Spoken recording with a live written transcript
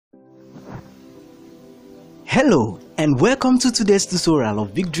Hello and welcome to today's tutorial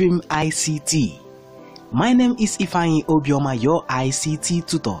of Big Dream ICT. My name is Ifeanyi Obioma, your ICT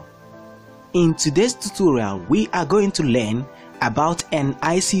tutor. In today's tutorial, we are going to learn about an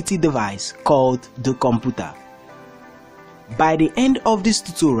ICT device called the computer. By the end of this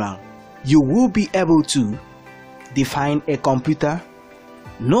tutorial, you will be able to define a computer,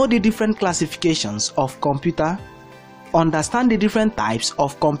 know the different classifications of computer, understand the different types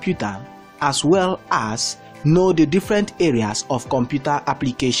of computer, as well as know the different areas of computer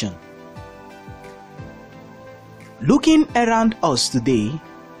application. Looking around us today,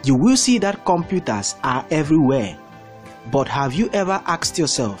 you will see that computers are everywhere. But have you ever asked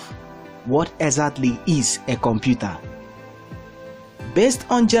yourself, what exactly is a computer? Based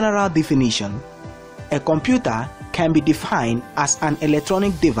on general definition, a computer can be defined as an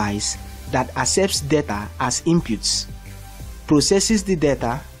electronic device that accepts data as inputs, processes the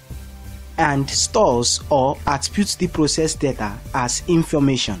data, and stores or attributes the processed data as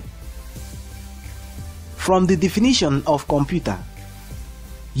information. From the definition of computer,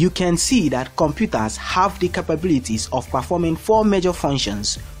 you can see that computers have the capabilities of performing four major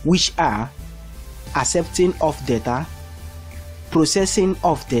functions, which are accepting of data, processing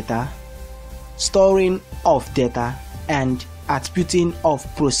of data, storing of data, and attributing of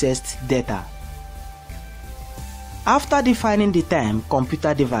processed data. After defining the term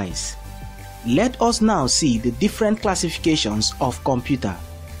computer device, let us now see the different classifications of computer.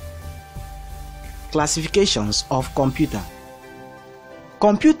 Classifications of computer.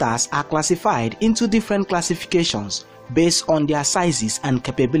 Computers are classified into different classifications based on their sizes and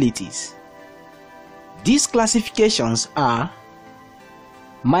capabilities. These classifications are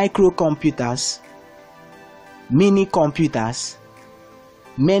microcomputers, mini-computers,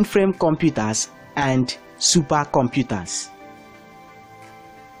 mainframe computers, and supercomputers.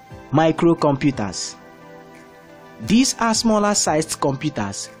 Microcomputers. These are smaller sized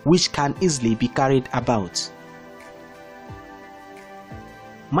computers which can easily be carried about.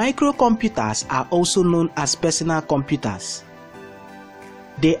 Microcomputers are also known as personal computers.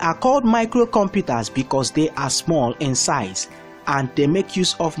 They are called microcomputers because they are small in size and they make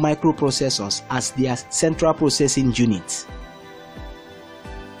use of microprocessors as their central processing units.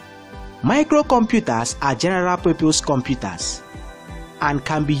 Microcomputers are general purpose computers and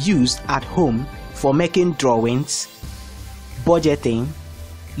can be used at home for making drawings, budgeting,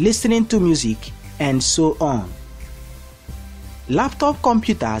 listening to music, and so on. Laptop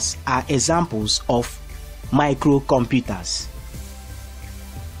computers are examples of microcomputers.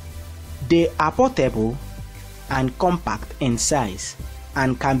 They are portable and compact in size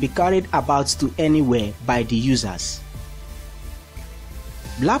and can be carried about to anywhere by the users.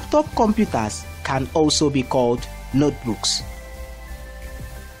 Laptop computers can also be called notebooks.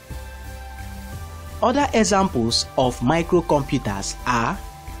 Other examples of microcomputers are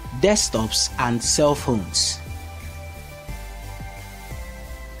desktops and cell phones.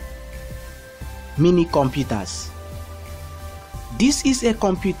 Mini computers. This is a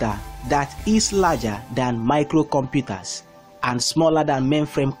computer that is larger than microcomputers and smaller than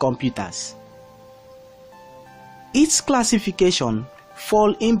mainframe computers. Its classification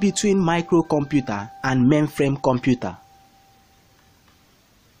falls in between microcomputer and mainframe computer.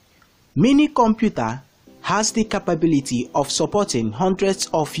 Mini computer has the capability of supporting hundreds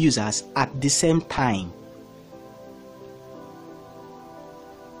of users at the same time.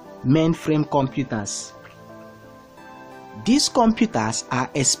 Mainframe computers. These computers are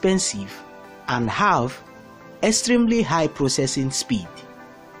expensive and have extremely high processing speed.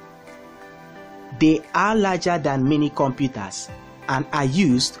 They are larger than mini computers and are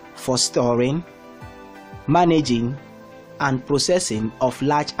used for storing, managing, and processing of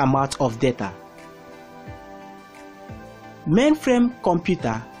large amounts of data. Mainframe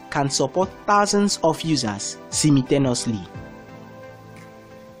computer can support thousands of users simultaneously.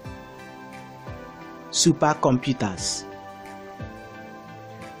 Supercomputers.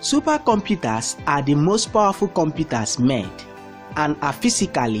 Supercomputers are the most powerful computers made and are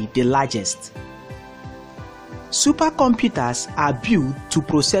physically the largest. Supercomputers are built to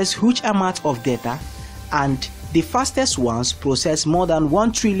process huge amounts of data, and the fastest ones process more than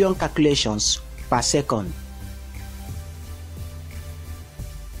 1 trillion calculations per second.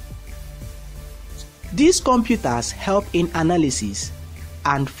 These computers help in analysis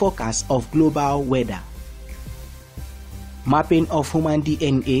and forecast of global weather, mapping of human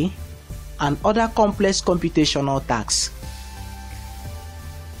DNA, and other complex computational tasks.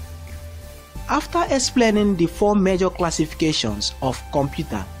 After explaining the four major classifications of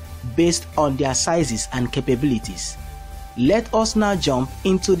computer based on their sizes and capabilities, let us now jump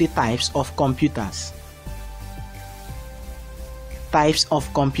into the types of computers. Types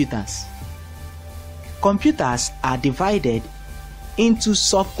of computers. Computers are divided into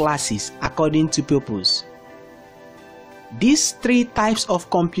subclasses according to purpose. These three types of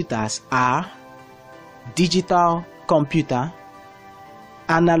computers are digital computer,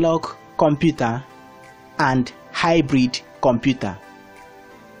 analog computer, and hybrid computer.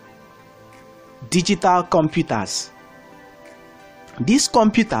 Digital computers. These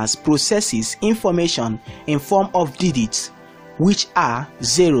computers processes information in form of digits, which are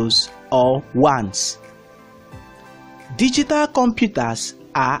zeros or ones. Digital computers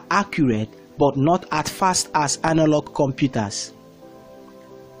are accurate but not as fast as analog computers.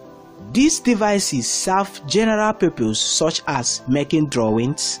 These devices serve general purpose such as making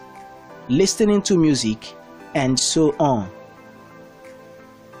drawings, listening to music, and so on.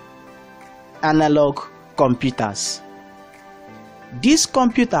 Analog computers. These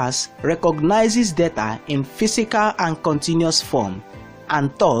computers recognizes data in physical and continuous form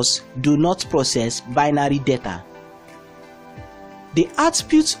and thus do not process binary data. The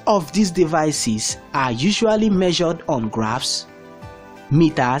attributes of these devices are usually measured on graphs,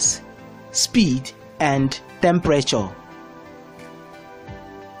 meters, speed, and temperature.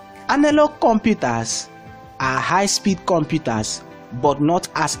 Analog computers are high-speed computers but not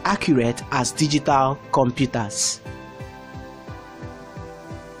as accurate as digital computers.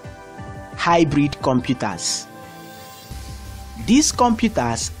 Hybrid computers. These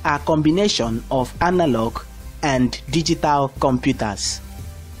computers are a combination of analog and digital computers.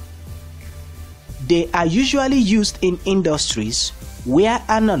 They are usually used in industries where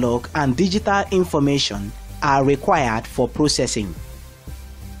analog and digital information are required for processing.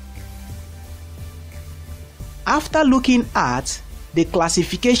 After looking at the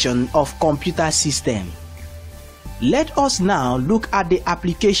classification of computer system, let us now look at the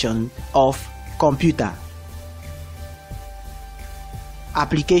application of computer.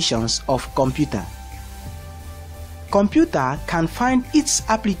 Applications of computer. Computer can find its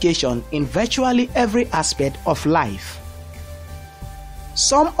application in virtually every aspect of life.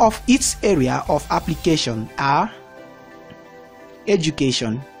 Some of its area of application are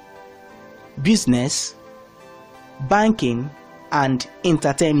education, business, banking, and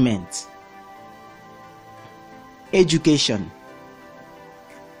entertainment. Education.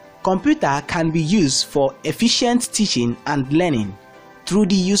 Computer can be used for efficient teaching and learning through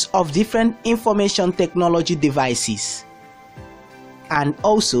the use of different information technology devices and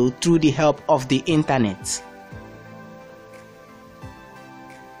also through the help of the internet.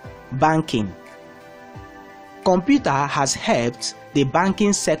 Banking. Computer has helped the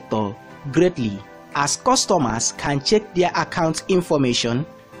banking sector greatly as customers can check their account information,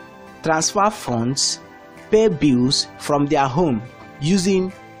 transfer funds, pay bills from their home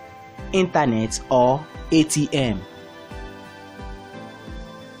using internet or ATM.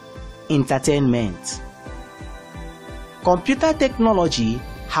 Entertainment. Computer technology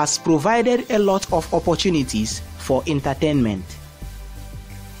has provided a lot of opportunities for entertainment.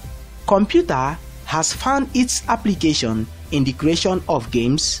 Computer has found its application in the creation of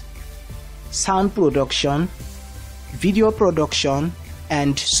games, sound production, video production,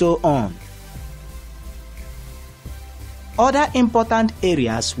 and so on. Other important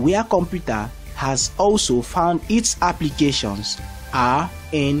areas where computer has also found its applications are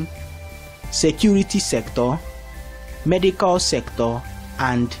in security sector, medical sector,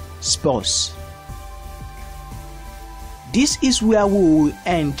 and sports. This is where we will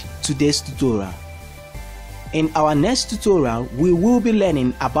end today's tutorial. In our next tutorial, we will be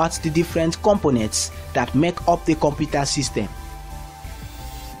learning about the different components that make up the computer system.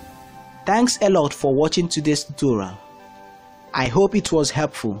 Thanks a lot for watching today's tutorial. I hope it was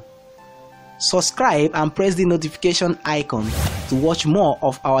helpful. Subscribe and press the notification icon to watch more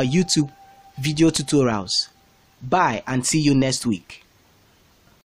of our YouTube video tutorials. Bye and see you next week.